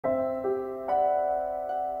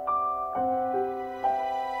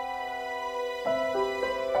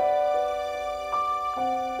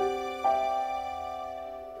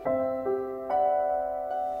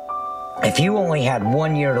If you only had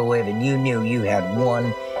 1 year to live and you knew you had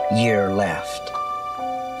 1 year left,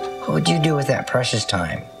 what would you do with that precious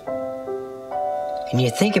time? And you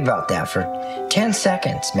think about that for 10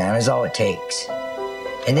 seconds, man, is all it takes.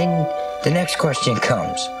 And then the next question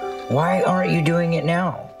comes, why aren't you doing it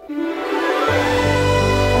now?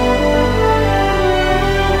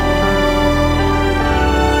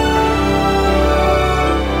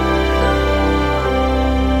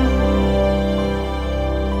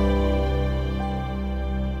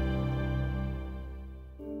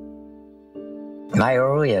 My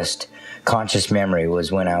earliest conscious memory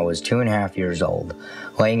was when I was 2.5 years old,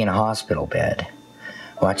 laying in a hospital bed,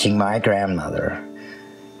 watching my grandmother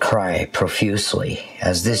cry profusely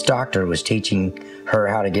as this doctor was teaching her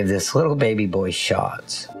how to give this little baby boy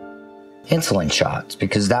shots, insulin shots,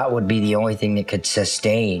 because that would be the only thing that could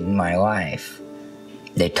sustain my life.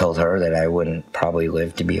 They told her that I wouldn't probably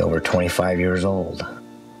live to be over 25 years old,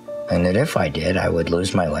 and that if I did, I would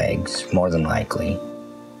lose my legs, more than likely,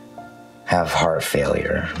 have heart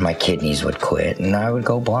failure, my kidneys would quit, and I would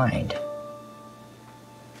go blind.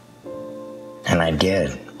 And I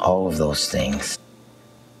did all of those things.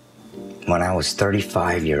 When I was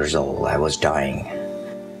 35 years old, I was dying.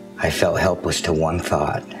 I felt helpless to one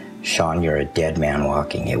thought: Sean, you're a dead man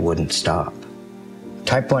walking. It wouldn't stop.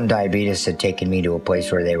 Type 1 diabetes had taken me to a place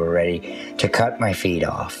where they were ready to cut my feet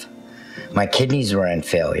off. My kidneys were in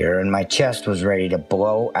failure, and my chest was ready to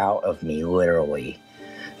blow out of me, literally.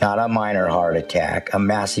 Not a minor heart attack, a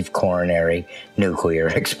massive coronary nuclear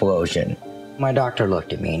explosion. My doctor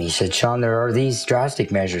looked at me and he said, Sean, there are these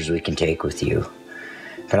drastic measures we can take with you,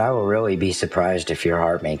 but I will really be surprised if your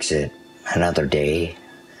heart makes it another day,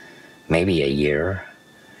 maybe a year.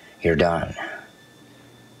 You're done.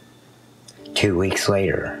 2 weeks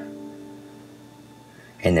later,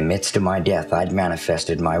 in the midst of my death, I'd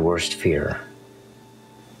manifested my worst fear.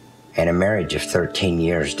 And a marriage of 13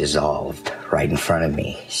 years dissolved right in front of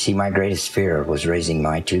me. See, my greatest fear was raising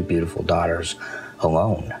my 2 beautiful daughters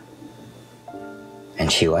alone. And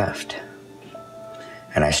she left.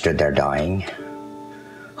 And I stood there dying,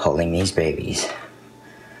 holding these babies.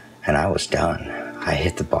 And I was done. I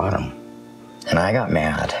hit the bottom. And I got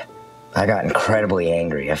mad. I got incredibly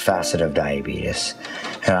angry, a facet of diabetes.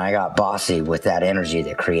 And I got bossy with that energy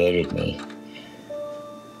that created me.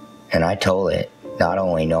 And I told it, not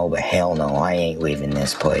only no, but hell no, I ain't leaving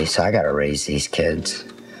this place. I gotta raise these kids.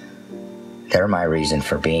 They're my reason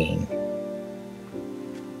for being.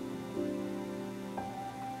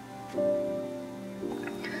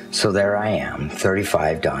 So there I am,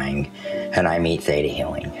 35, dying, and I meet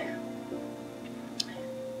ThetaHealing.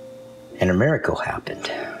 And a miracle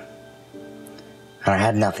happened. And I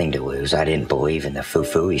had nothing to lose. I didn't believe in the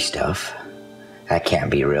foo-foo-y stuff. That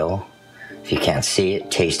can't be real. If you can't see it,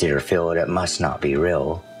 taste it, or feel it, it must not be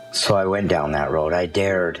real. So I went down that road. I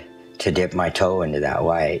dared to dip my toe into that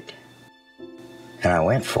light. And I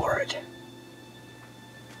went for it.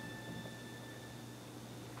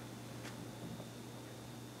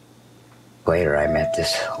 Later, I met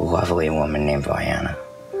this lovely woman named Vienna.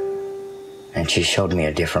 And she showed me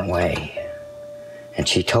a different way. And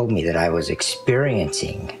she told me that I was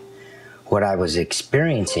experiencing what I was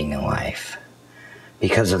experiencing in life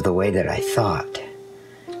because of the way that I thought,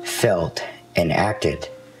 felt, and acted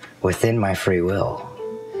within my free will.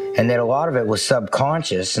 And that a lot of it was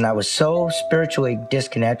subconscious, and I was so spiritually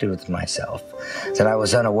disconnected with myself that I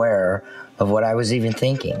was unaware of what I was even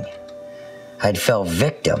thinking. I'd fell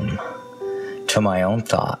victim to my own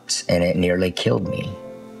thoughts, and it nearly killed me.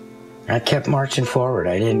 I kept marching forward.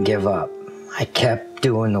 I didn't give up. I kept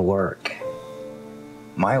doing the work.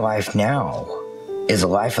 My life now is a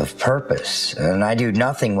life of purpose, and I do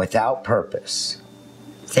nothing without purpose.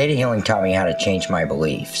 ThetaHealing taught me how to change my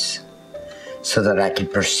beliefs so that I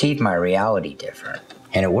could perceive my reality different,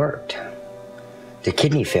 and it worked. The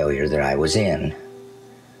kidney failure that I was in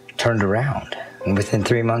turned around, and within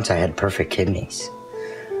 3 months I had perfect kidneys.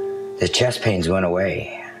 The chest pains went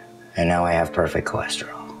away, and now I have perfect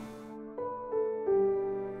cholesterol.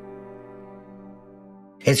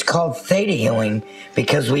 It's called ThetaHealing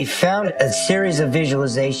because we found a series of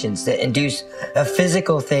visualizations that induce a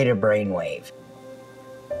physical theta brainwave.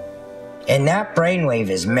 And that brainwave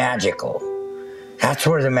is magical. That's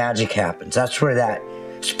where the magic happens. That's where that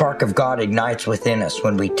spark of God ignites within us.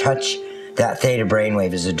 When we touch that theta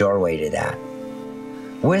brainwave is a doorway to that.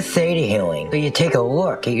 With ThetaHealing, you take a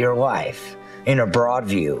look at your life in a broad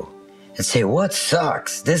view and say, what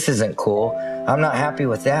sucks? This isn't cool. I'm not happy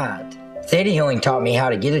with that. ThetaHealing taught me how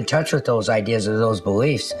to get in touch with those ideas or those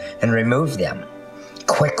beliefs and remove them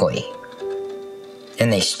quickly.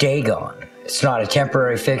 And they stay gone. It's not a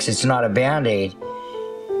temporary fix. It's not a Band-Aid.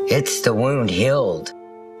 It's the wound healed,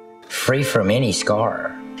 free from any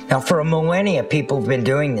scar. Now, for a millennia, people have been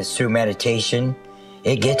doing this through meditation.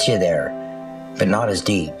 It gets you there, but not as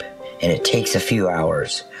deep, and it takes a few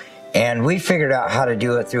hours. And we figured out how to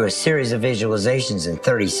do it through a series of visualizations in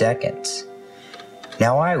 30 seconds.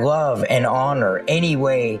 Now, I love and honor any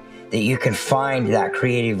way that you can find that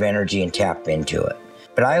creative energy and tap into it.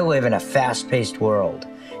 But I live in a fast-paced world,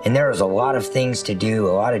 and there is a lot of things to do,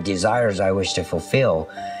 a lot of desires I wish to fulfill.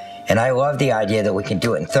 And I love the idea that we can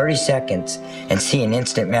do it in 30 seconds and see an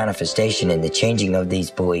instant manifestation in the changing of these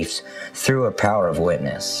beliefs through a power of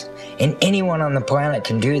witness. And anyone on the planet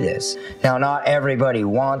can do this. Now, not everybody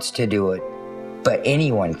wants to do it, but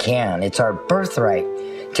anyone can. It's our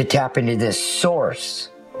birthright to tap into this source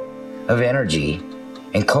of energy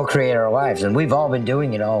and co-create our lives. And we've all been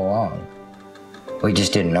doing it all along. We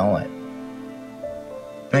just didn't know it.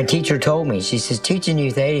 My teacher told me, she says, teaching you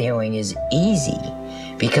theta healing is easy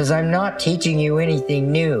because I'm not teaching you anything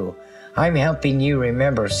new. I'm helping you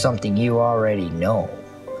remember something you already know.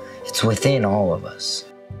 It's within all of us.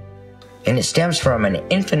 And it stems from an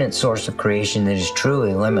infinite source of creation that is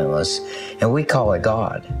truly limitless, and we call it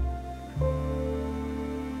God.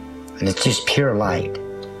 And it's just pure light.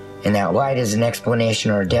 And that light is an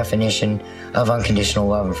explanation or a definition of unconditional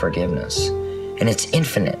love and forgiveness. And it's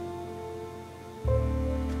infinite.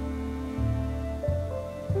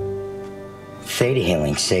 Theta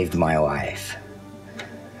healing saved my life.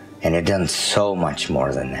 And it done so much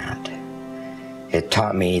more than that. It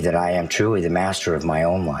taught me that I am truly the master of my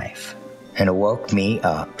own life. And it woke me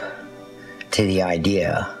up to the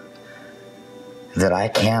idea that I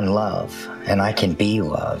can love, and I can be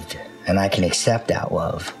loved, and I can accept that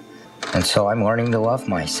love. And so I'm learning to love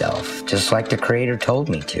myself, just like the Creator told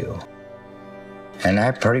me to. And I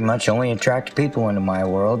pretty much only attract people into my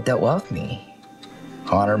world that love me,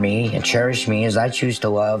 honor me, and cherish me as I choose to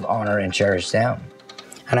love, honor, and cherish them.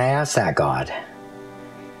 And I asked that God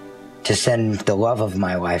to send the love of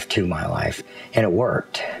my life to my life, and it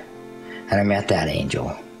worked. And I met that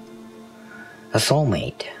angel, a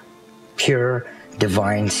soulmate, pure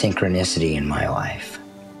divine synchronicity in my life.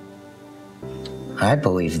 I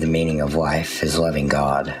believe the meaning of life is loving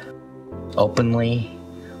God, openly,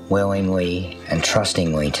 willingly, and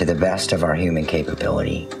trustingly to the best of our human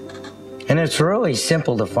capability. And it's really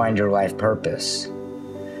simple to find your life purpose.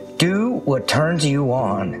 Do what turns you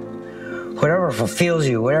on. Whatever fulfills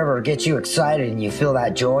you, whatever gets you excited and you feel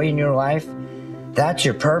that joy in your life, that's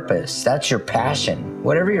your purpose. That's your passion.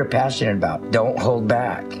 Whatever you're passionate about, don't hold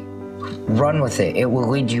back. Run with it. It will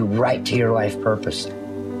lead you right to your life purpose.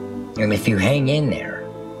 And if you hang in there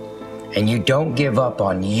and you don't give up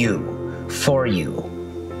on you, for you,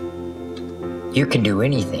 you can do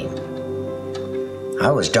anything.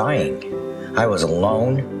 I was dying. I was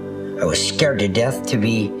alone. I was scared to death to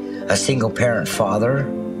be a single parent father.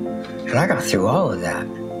 And I got through all of that.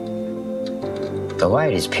 The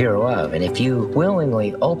light is pure love, and if you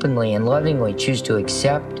willingly, openly, and lovingly choose to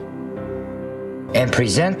accept and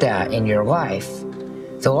present that in your life,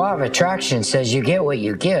 the law of attraction says you get what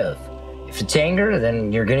you give. If it's anger,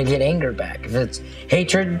 then you're going to get anger back. If it's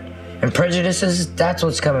hatred and prejudices, that's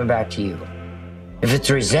what's coming back to you. If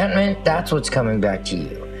it's resentment, that's what's coming back to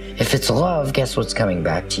you. If it's love, guess what's coming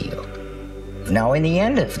back to you? Now, in the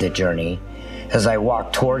end of the journey, as I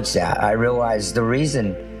walk towards that, I realize the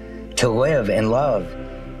reason to live and love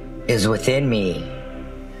is within me,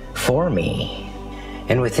 for me,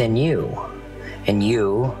 and within you,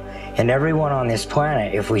 and everyone on this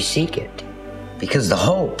planet if we seek it. Because the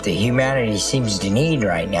hope that humanity seems to need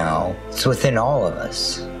right now, it's within all of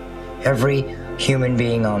us. Every human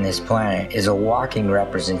being on this planet is a walking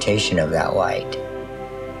representation of that light.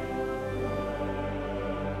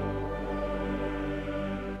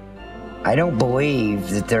 I don't believe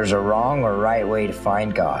that there's a wrong or right way to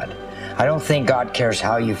find God. I don't think God cares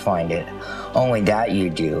how you find it, only that you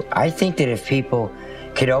do. I think that if people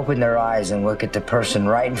could open their eyes and look at the person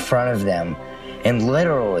right in front of them and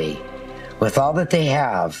literally, with all that they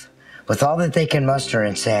have, with all that they can muster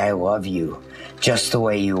and say, I love you just the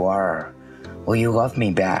way you are, will you love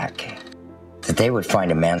me back? That they would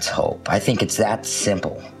find immense hope. I think it's that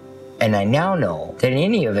simple. And I now know that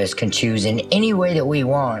any of us can choose in any way that we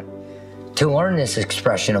want to learn this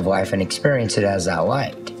expression of life and experience it as that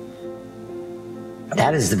light.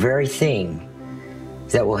 That is the very thing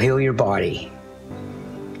that will heal your body.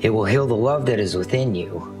 It will heal the love that is within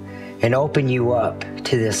you and open you up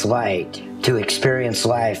to this light to experience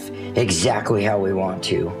life exactly how we want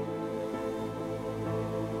to.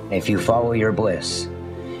 If you follow your bliss,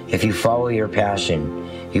 if you follow your passion,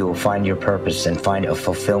 you will find your purpose and find a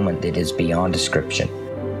fulfillment that is beyond description.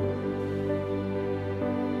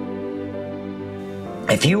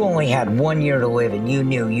 If you only had 1 year to live and you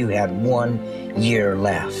knew you had 1 year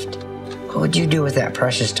left, what would you do with that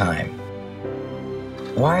precious time?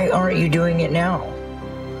 Why aren't you doing it now?